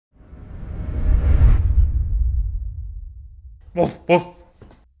Woof, woof.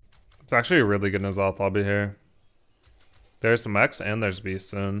 It's actually a really good N'Zoth lobby here. There's some X and there's Beast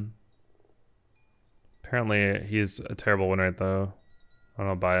soon. Apparently he's a terrible win rate though. I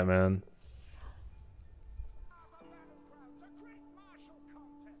don't buy it, man.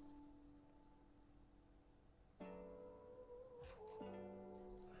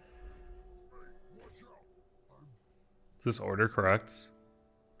 Is this order correct?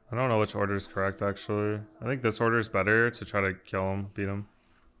 I don't know which order is correct actually. I think this order is better to try to kill him, beat him.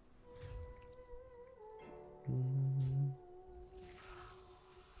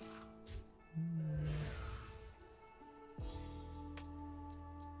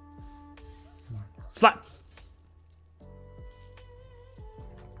 Slap!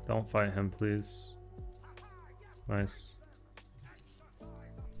 Don't fight him, please. Nice.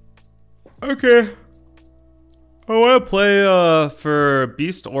 Okay. I want to play for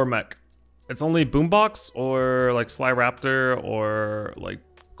Beast or Mech. It's only Boombox or like Sly Raptor or like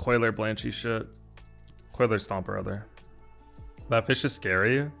Coiler Blanchy shit. Coiler Stomper, rather. That fish is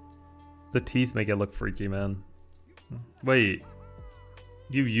scary. The teeth make it look freaky, man. Wait.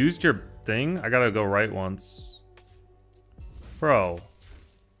 You used your thing? I gotta go right once. Bro.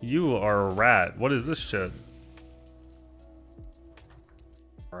 You are a rat. What is this shit?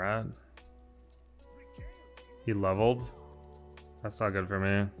 Rat. He leveled. That's not good for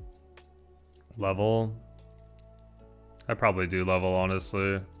me. Level. I probably do level,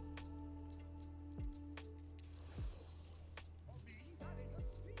 honestly.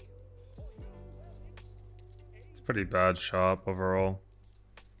 It's a pretty bad shop overall.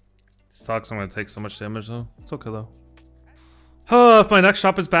 Sucks, I'm gonna take so much damage though. It's okay though. If my next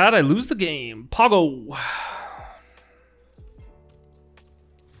shop is bad, I lose the game. Poggo.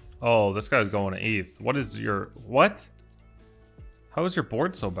 Oh, this guy's going 8th. What is your... What? How is your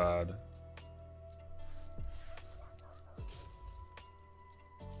board so bad?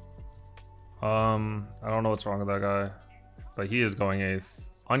 I don't know what's wrong with that guy. But he is going 8th.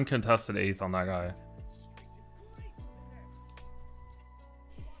 Uncontested 8th on that guy.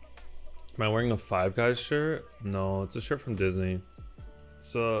 Am I wearing a Five Guys shirt? No, it's a shirt from Disney.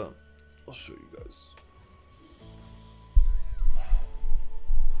 It's I'll show you guys.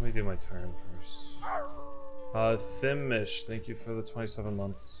 Let me do my turn first. Thimish, thank you for the 27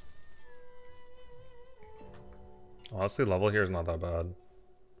 months. Honestly, level here is not that bad.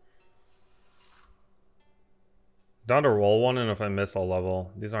 Down to roll one, and if I miss, I'll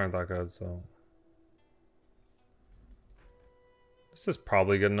level. These aren't that good, so. This is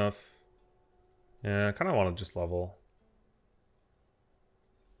probably good enough. Yeah, I kind of want to just level.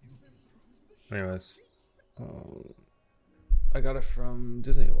 Anyways. I got it from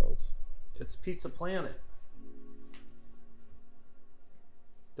Disney World. It's Pizza Planet.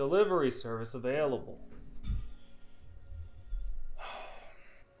 Delivery service available.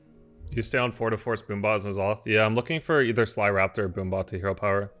 Do you stay on 4 to force Boombot and N'Zoth? Yeah, I'm looking for either Sly Raptor or Boombot to hero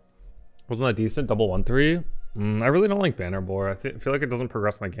power. Wasn't that decent? Double 1-3? I really don't like Banner Boar. I feel like it doesn't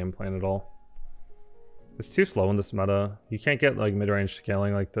progress my game plan at all. It's too slow in this meta. You can't get like mid-range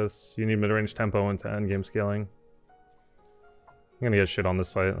scaling like this. You need mid-range tempo into endgame scaling. I'm gonna get shit on this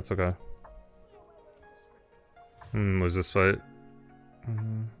fight. That's okay. Lose this fight.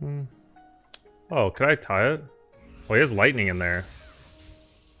 Oh, could I tie it? Oh, he has lightning in there.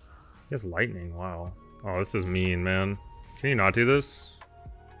 He has lightning. Wow. Oh, this is mean, man. Can you not do this?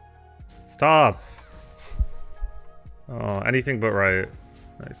 Stop. Oh, anything but right.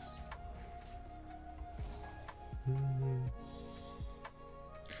 Nice.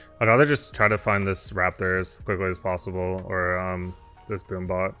 I'd rather just try to find this raptor as quickly as possible, or this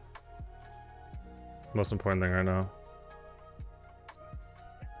boombot. Most important thing right now.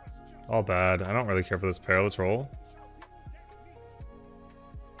 All bad. I don't really care for this pair. Let's roll.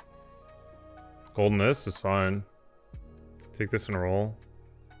 Golden this is fine. Take this and roll.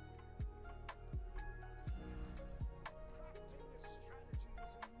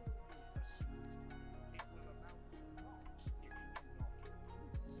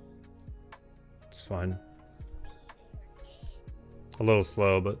 It's fine. A little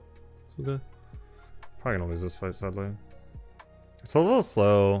slow, but it's okay. Probably gonna lose this fight, sadly. It's a little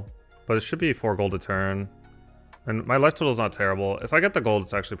slow, but it should be 4 gold a turn. And my life total is not terrible. If I get the gold,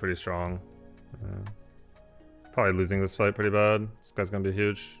 it's actually pretty strong. Probably losing this fight pretty bad. This guy's gonna be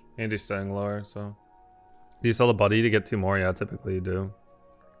huge. Andy's staying lower, so. Do you sell the buddy to get 2 more? Yeah, typically you do.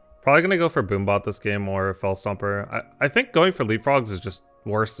 Probably gonna go for Boombot this game or Fell Stomper. I think going for Leapfrogs is just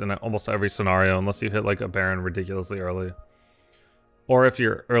worse in almost every scenario unless you hit like a Baron ridiculously early. Or if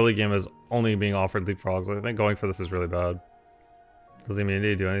your early game is only being offered Leapfrogs. I think going for this is really bad. Does he mean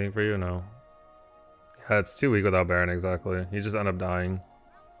to do anything for you? No. It's too weak without Baron, exactly. You just end up dying.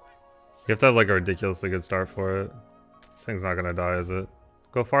 You have to have like a ridiculously good start for it. Thing's not gonna die, is it?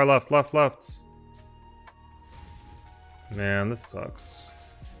 Go far left, left, left. Man, this sucks.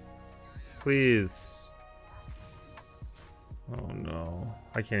 Please. Oh no.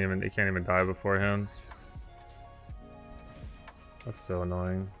 It can't even die beforehand. That's so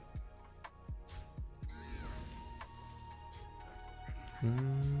annoying.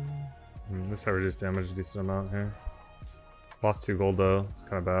 This I reduced damage a decent amount here. Lost 2 gold though. It's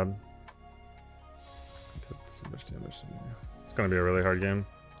kind of bad. Did so much damage to me. It's gonna be a really hard game.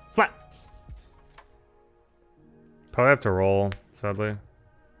 Slap. Probably have to roll, sadly.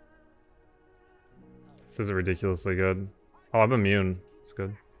 This isn't ridiculously good. Oh, I'm immune. It's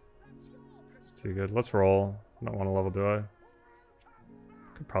good. It's too good. Let's roll. I don't want to level, do I?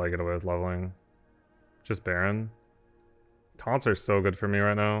 Could probably get away with leveling. Just Baron. Taunts are so good for me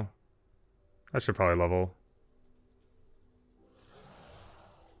right now. I should probably level.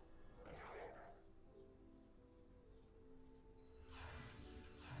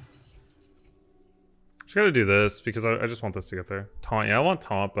 Just gotta do this because I just want this to get there. Taunt, yeah, I want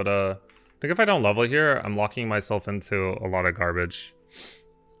taunt, but I think if I don't level here, I'm locking myself into a lot of garbage.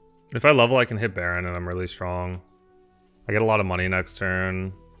 If I level, I can hit Baron and I'm really strong. I get a lot of money next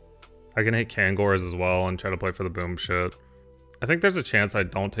turn. I can hit Kangors as well and try to play for the boom shit. I think there's a chance I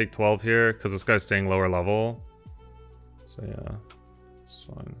don't take 12 here because this guy's staying lower level. So yeah, it's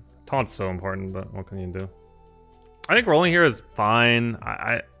fine. Taunt's so important, but what can you do? I think rolling here is fine.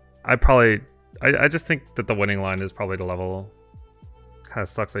 I just think that the winning line is probably to level. Kind of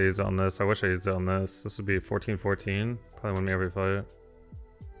sucks I used it on this. I wish I used it on this. This would be 14-14. Probably win me every fight.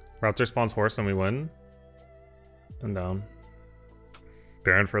 Raptor spawns horse and we win. And down.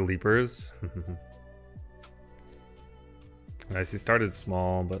 Baron for leapers. Nice, he started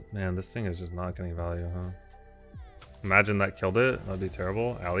small, but man, this thing is just not getting value, huh? Imagine that killed it. That'd be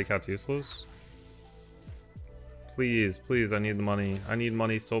terrible. Alley Cat's useless. Please, please, I need the money. I need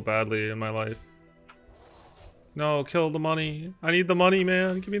money so badly in my life. No, kill the money. I need the money,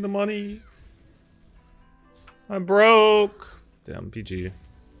 man. Give me the money. I'm broke. Damn, PG.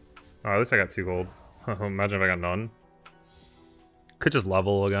 Oh, at least I got 2 gold. Imagine if I got none. Could just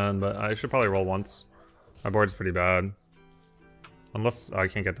level again, but I should probably roll once. My board's pretty bad. Unless I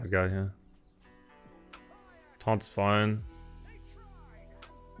can't get that guy here. Taunt's fine.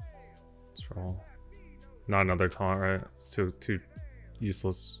 Let's roll. Not another taunt, right? It's too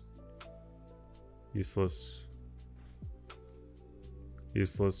useless. Useless.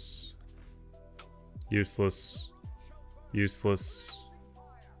 Useless. Useless. Useless.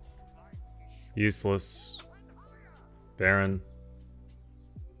 Useless. Baron.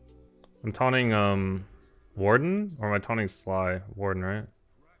 I'm taunting Warden? Or am I taunting Sly? Warden, right?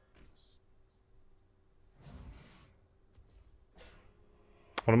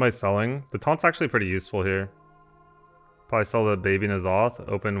 What am I selling? The taunt's actually pretty useful here. Probably sell the Baby Nazoth,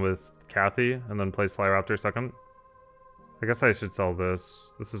 open with Kathy, and then play Sly Raptor second. I guess I should sell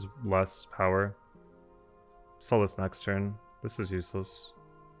this. This is less power. Sell this next turn. This is useless.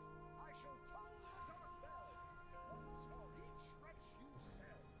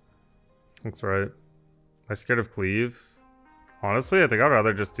 That's right. Am I scared of cleave? Honestly, I think I'd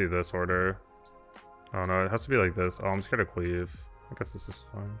rather just do this order. Oh no, it has to be like this. Oh, I'm scared of cleave. I guess this is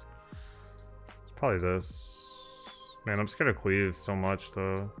fine. It's probably this. Man, I'm scared of cleave so much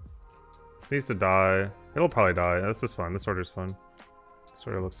though. This needs to die. It'll probably die. This is fine. This order's fine. This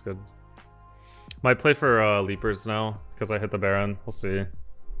order looks good. Might play for Leapers now because I hit the Baron. We'll see.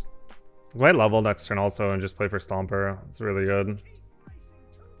 Might level next turn also and just play for Stomper. It's really good.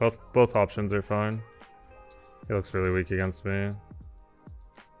 Both options are fine. He looks really weak against me.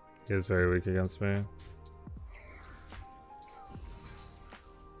 He is very weak against me.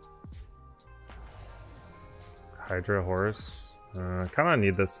 Hydra horse. I kind of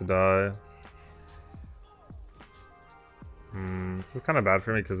need this to die. This is kind of bad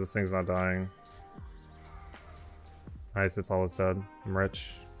for me because this thing's not dying. Nice, it's almost dead. I'm rich.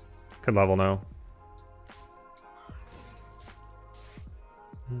 Could level now.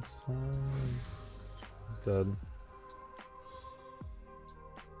 He's dead.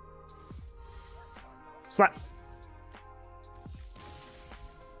 Slap!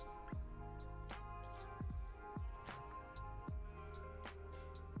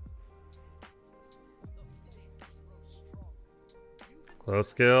 Glow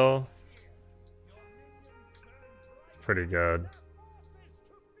skill. It's pretty good.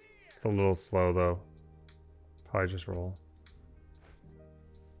 It's a little slow though. Probably just roll.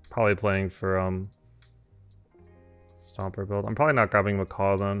 Probably playing for Stomper build. I'm probably not grabbing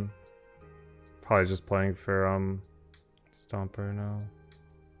Macaw then. Probably just playing for Stomper now.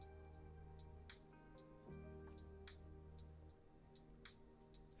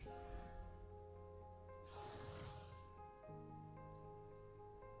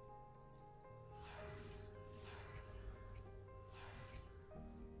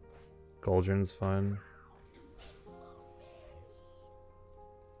 Goldrinn's fine.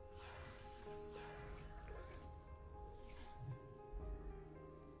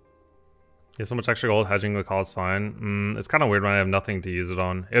 Yeah, so much extra gold, hedging the call is fine. It's kind of weird when I have nothing to use it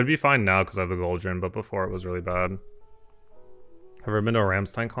on. It would be fine now because I have the Goldrinn, but before it was really bad. Have you ever been to a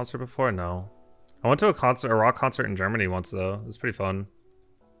Rammstein concert before? No. I went to a rock concert in Germany once though. It was pretty fun.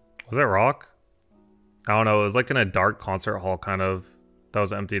 Was it rock? I don't know. It was like in a dark concert hall kind of that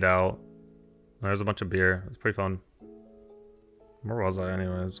was emptied out. There was a bunch of beer. It was pretty fun. Where was I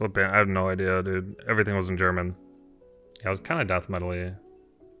anyways? What band? I have no idea, dude. Everything was in German. Yeah, it was kind of death metal-y.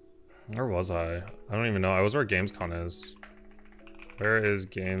 Where was I? I don't even know. I was where Gamescom is. Where is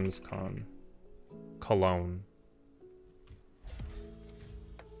Gamescom? Cologne.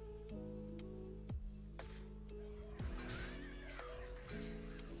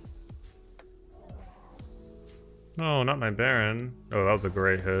 No, not my Baron. Oh, that was a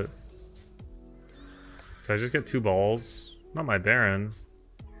great hit. Did I just get 2 balls? Not my Baron.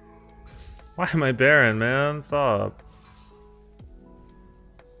 Why am I Baron, man? Stop.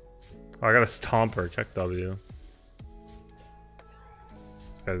 Oh, I got a Stomper. Check W.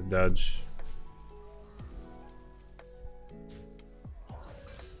 This guy's dodge.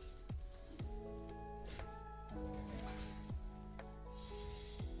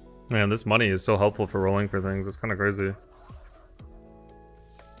 Man, this money is so helpful for rolling for things. It's kind of crazy.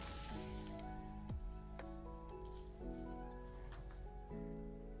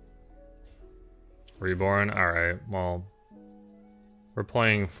 Reborn? Alright, well. We're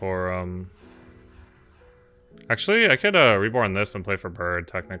playing for, Actually, I could, reborn this and play for Bird,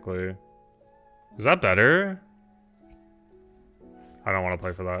 technically. Is that better? I don't want to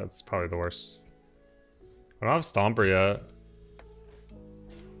play for that. It's probably the worst. I don't have Stomper yet.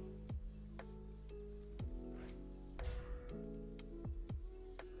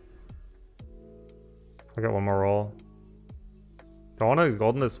 I got one more roll. Do I want to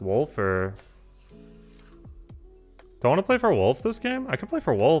golden this wolf or... Do I want to play for wolf this game? I could play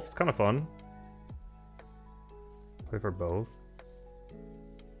for wolf. It's kind of fun. Play for both.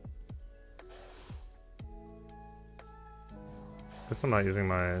 Guess I'm not using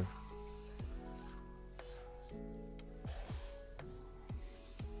my...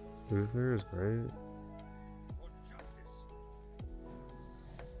 Luther is great.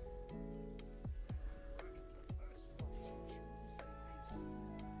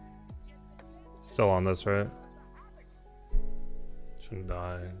 Still on this, right? Shouldn't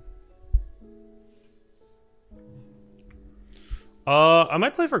die. I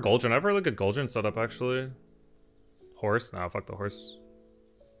might play for Goldrinn. I have a really good Goldrinn setup, actually. Horse? Nah, fuck the horse.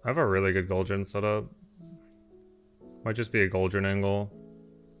 I have a really good Goldrinn setup. Might just be a Goldrinn angle.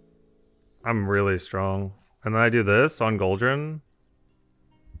 I'm really strong. And then I do this on Goldrinn.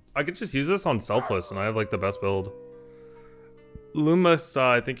 I could just use this on Selfless, and I have, like, the best build.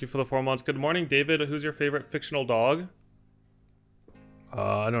 Lumas, thank you for the 4 months. Good morning, David. Who's your favorite fictional dog?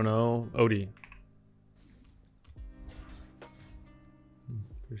 I don't know. Odie.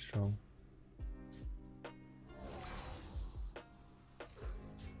 Pretty strong.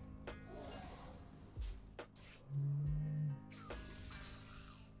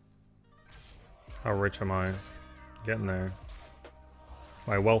 How rich am I? Getting there.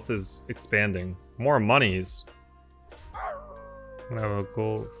 My wealth is expanding. More monies. I'm gonna have a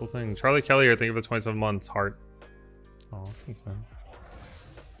cool full thing. Charlie Kelly here, thank you for the 27 months. Heart. Oh, thanks, man.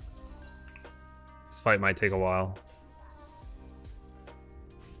 This fight might take a while.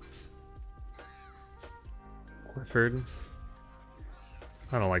 Clifford.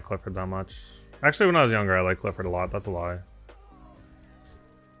 I don't like Clifford that much. Actually, when I was younger, I liked Clifford a lot. That's a lie.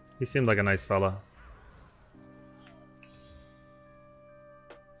 He seemed like a nice fella.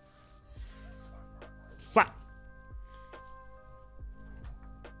 Slap!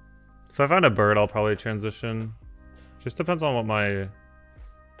 If I find a bird, I'll probably transition. Just depends on what my... I'm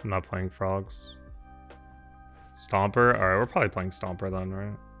not playing frogs. Stomper? Alright, we're probably playing Stomper then,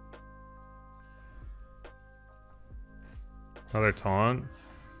 right? Another taunt.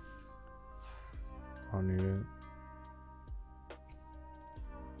 I'll need it.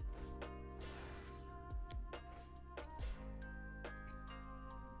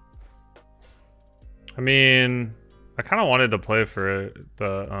 I mean, I kind of wanted to play for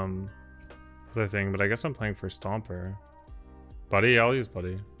the other thing, but I guess I'm playing for Stomper. Buddy? I'll use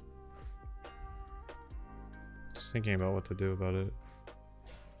Buddy. Just thinking about what to do about it.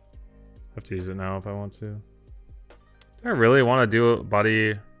 Have to use it now if I want to. Do I really want to do it,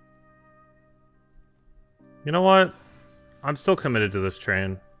 buddy? You know what? I'm still committed to this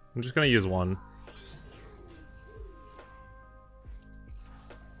train. I'm just gonna use one.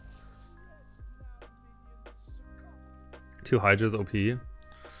 Two Hydras OP. Yeah,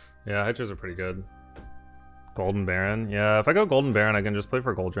 Hydras are pretty good. Golden Baron. Yeah, if I go Golden Baron, I can just play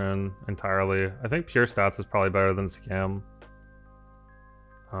for Goldrinn entirely. I think pure stats is probably better than Scam.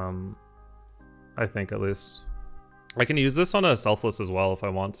 I think at least. I can use this on a selfless as well if I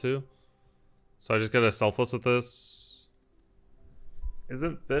want to. So I just get a selfless with this.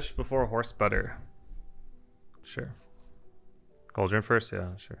 Isn't fish before horse better? Sure. Goldrinn first? Yeah,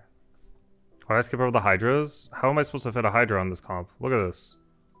 sure. Why did I skip over the Hydras? How am I supposed to fit a Hydra on this comp? Look at this.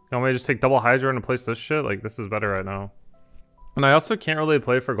 You want me to just take double Hydra and replace this shit? Like, this is better right now. And I also can't really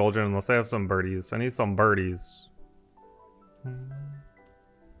play for Goldrinn unless I have some birdies. I need some birdies.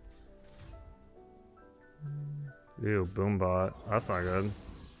 Ew, Boombot. That's not good.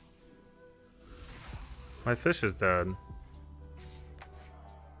 My fish is dead.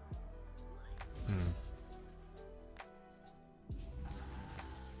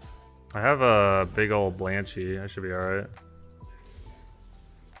 I have a big old Blanchy. I should be alright.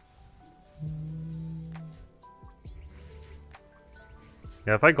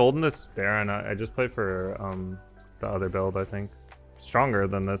 Yeah, if I golden this Baron, I just play for the other build, I think. Stronger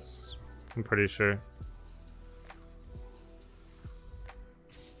than this, I'm pretty sure.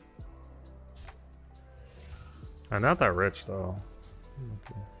 I'm not that rich though.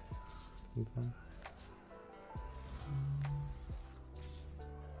 Okay.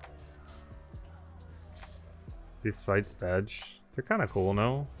 These sites badge, they're kind of cool,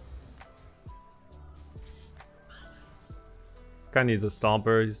 no? Guy needs a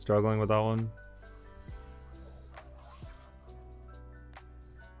stomper, he's struggling with that one.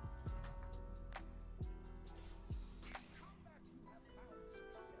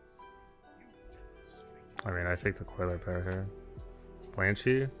 I mean, I take the Coiler pair here.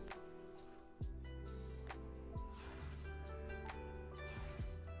 Blanchy.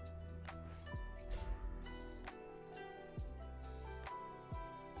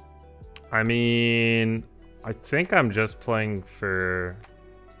 I mean, I think I'm just playing for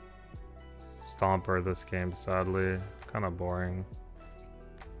Stomper this game, sadly. Kind of boring.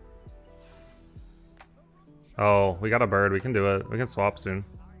 Oh, we got a bird. We can do it. We can swap soon.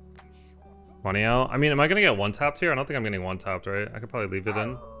 Money out. I mean, am I going to get one-tapped here? I don't think I'm getting one-tapped, right? I could probably leave it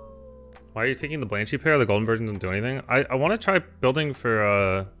in. Why are you taking the Blanchy pair? The golden version doesn't do anything. I want to try building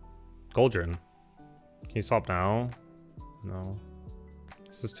for Goldrinn. Can you swap now? No.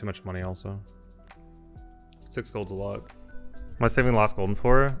 This is too much money also. 6 gold's a lot. Am I saving the last golden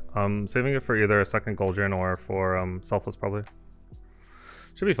for? Saving it for either a second Goldrinn or for selfless probably.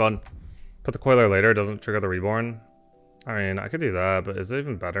 Should be fun. Put the Coiler later, doesn't trigger the reborn. I mean, I could do that, but is it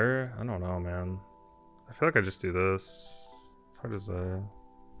even better? I don't know, man. I feel like I just do this. It's hard to say.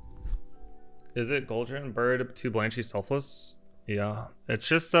 Is it Goldrinn, bird, 2 Blanchy, selfless? Yeah. It's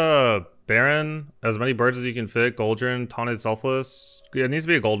just Baron, as many birds as you can fit, Goldrinn, taunted, selfless. Yeah, it needs to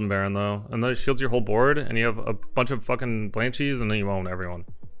be a golden Baron though. And then it shields your whole board, and you have a bunch of fucking Blanchies, and then you own everyone.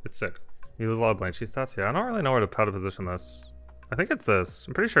 It's sick. You lose a lot of Blanchy stats? Yeah, I don't really know where to how to position this. I think it's this.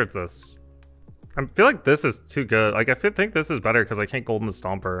 I'm pretty sure it's this. I feel like this is too good. Like, I think this is better because I can't golden the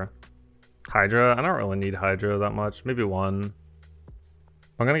Stomper. Hydra? I don't really need Hydra that much. Maybe one.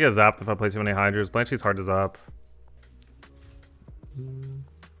 I'm gonna get zapped if I play too many Hydras. Blanchy's hard to zap.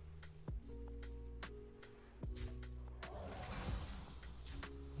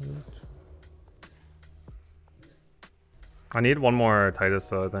 I need one more Titus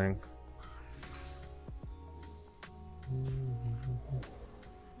though, I think.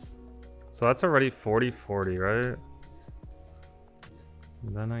 So that's already 40-40, right?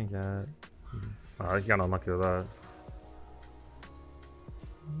 And then I get... Oh, I got unlucky with that.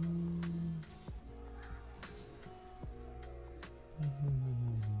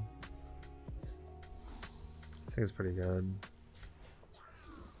 This thing's pretty good.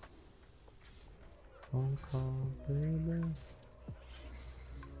 Phone call, baby.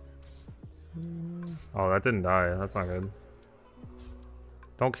 Oh, that didn't die. That's not good.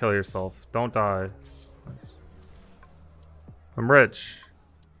 Don't kill yourself. Don't die. Nice. I'm rich.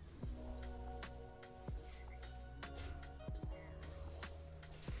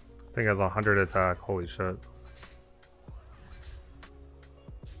 I think it has 100 attack. Holy shit.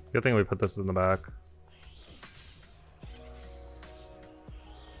 Good thing we put this in the back.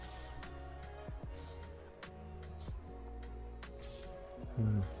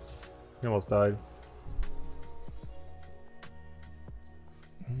 He almost died.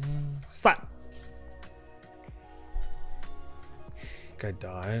 Slap. Guy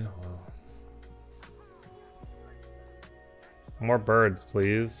died. Oh. More birds,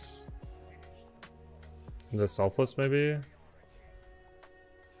 please. The selfless, maybe?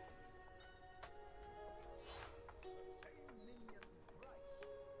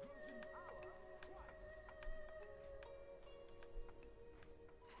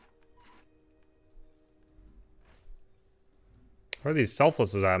 Where are these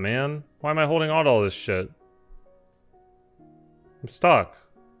selflesses at, man? Why am I holding on to all this shit? I'm stuck.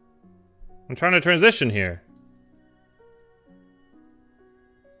 I'm trying to transition here.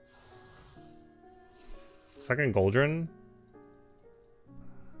 Second Goldrinn?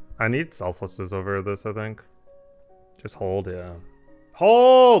 I need selflesses over this, I think. Just hold, yeah.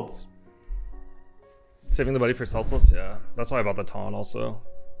 Hold! Saving the buddy for selfless, yeah. That's why I bought the taunt also.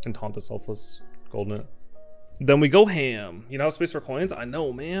 And taunt the selfless Goldrinn. Then we go ham. You know, space for coins? I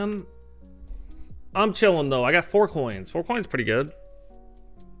know, man. I'm chilling though. I got 4 coins. 4 coins pretty good.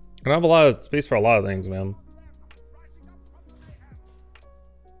 I don't have a lot of space for a lot of things, man.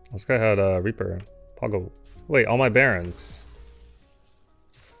 This guy had a Reaper. Poggle. Wait, all my barons.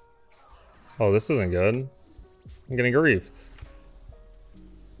 Oh, this isn't good. I'm getting griefed.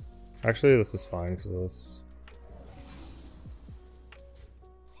 Actually, this is fine because of this.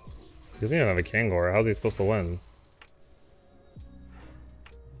 He doesn't even have a Kangor. How's he supposed to win?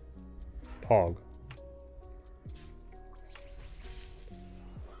 Pog.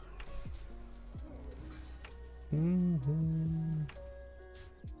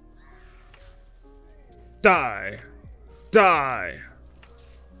 Die! Die!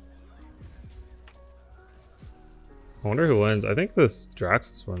 I wonder who wins. I think this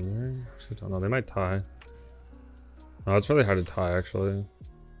Drax is winning. Actually, don't know. They might tie. Oh, it's really hard to tie, actually.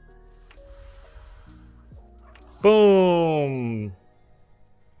 Boom!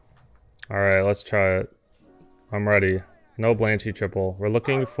 Alright, let's try it. I'm ready. No Blanchy triple. We're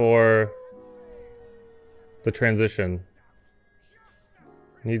looking for the transition.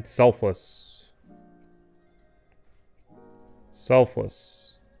 Need selfless.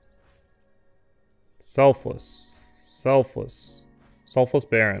 Selfless. Selfless. Selfless. Selfless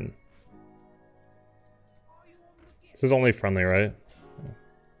Baron. This is only friendly, right?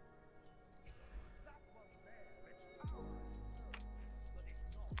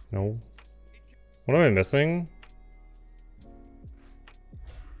 No. What am I missing?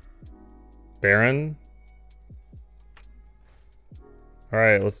 Baron?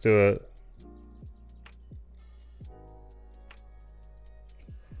 Alright, let's do it.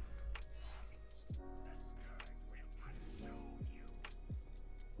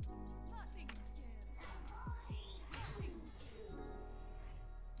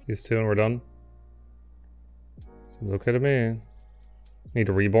 These 2 and we're done. Seems okay to me. Need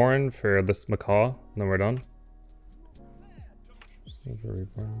a reborn for this macaw, and then we're done.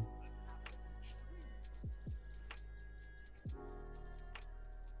 Reborn.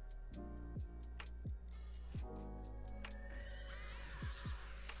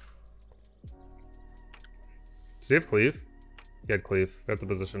 Does he have cleave? He had cleave. Got the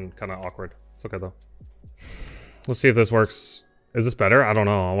position kind of awkward. It's okay though. Let's see if this works. Is this better? I don't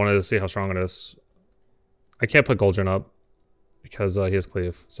know. I wanted to see how strong it is. I can't put Goldrinn up because he has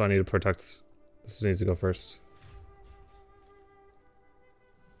cleave, so I need to protect. This needs to go first.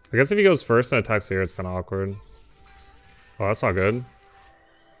 I guess if he goes first and attacks here, it's kind of awkward. Oh, that's not good.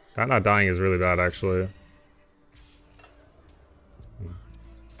 That not dying is really bad, actually.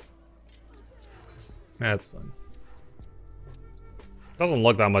 Yeah, it's fun. Doesn't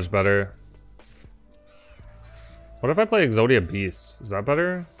look that much better. What if I play Exodia Beast? Is that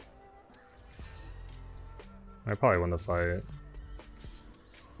better? I probably win the fight.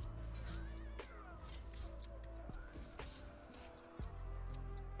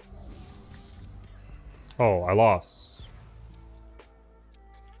 Oh, I lost.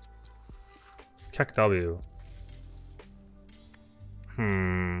 Keck W.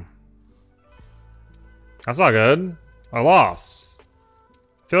 That's not good. I lost.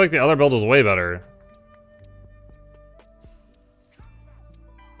 I feel like the other build was way better.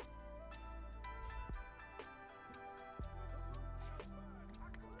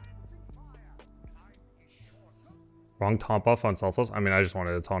 Wrong taunt buff on selfless? I mean, I just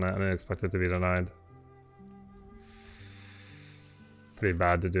wanted to taunt it. I didn't expect it to be denied. Pretty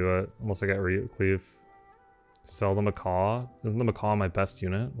bad to do it. Unless I get cleave. Sell the macaw. Isn't the macaw my best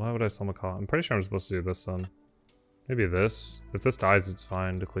unit? Why would I sell macaw? I'm pretty sure I'm supposed to do this then. Maybe this. If this dies, it's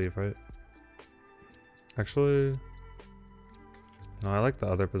fine to cleave, right? Actually... no, I like the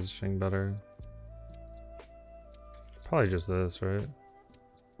other positioning better. Probably just this, right?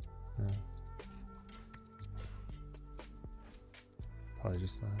 Yeah. Probably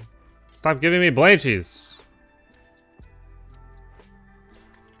just that. Stop giving me blanchies!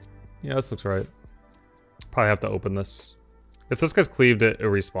 Yeah, this looks right. Probably have to open this. If this gets cleaved, it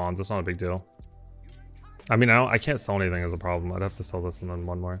respawns. It's not a big deal. I mean, I can't sell anything as a problem. I'd have to sell this and then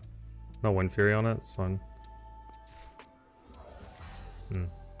one more. No Wind Fury on it. It's fine.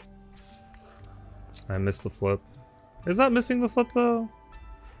 I missed the flip. Is that missing the flip though?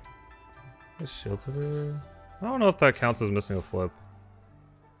 There's shields everywhere. I don't know if that counts as missing a flip.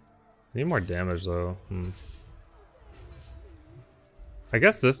 I need more damage though. I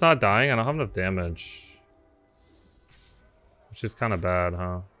guess this not dying. I don't have enough damage. Which is kind of bad,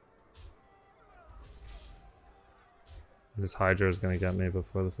 huh? This Hydra is gonna get me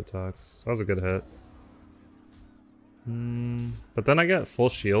before this attacks. That was a good hit. But then I get full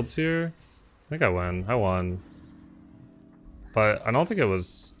shields here. I think I win. I won. But I don't think it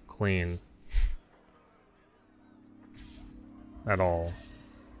was clean. At all.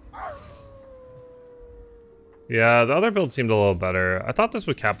 Yeah, the other build seemed a little better. I thought this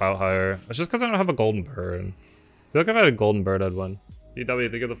would cap out higher. It's just because I don't have a golden bird. I feel like if I had a golden bird, I'd win. BW,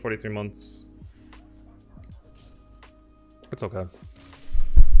 think of the 43 months. It's okay.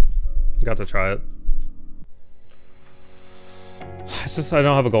 Got to try it. It's just I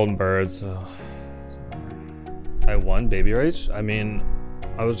don't have a golden bird, so... I won Baby Rage? I mean,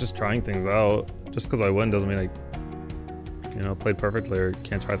 I was just trying things out. Just because I win doesn't mean I, you know, played perfectly or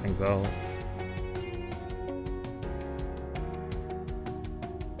can't try things out.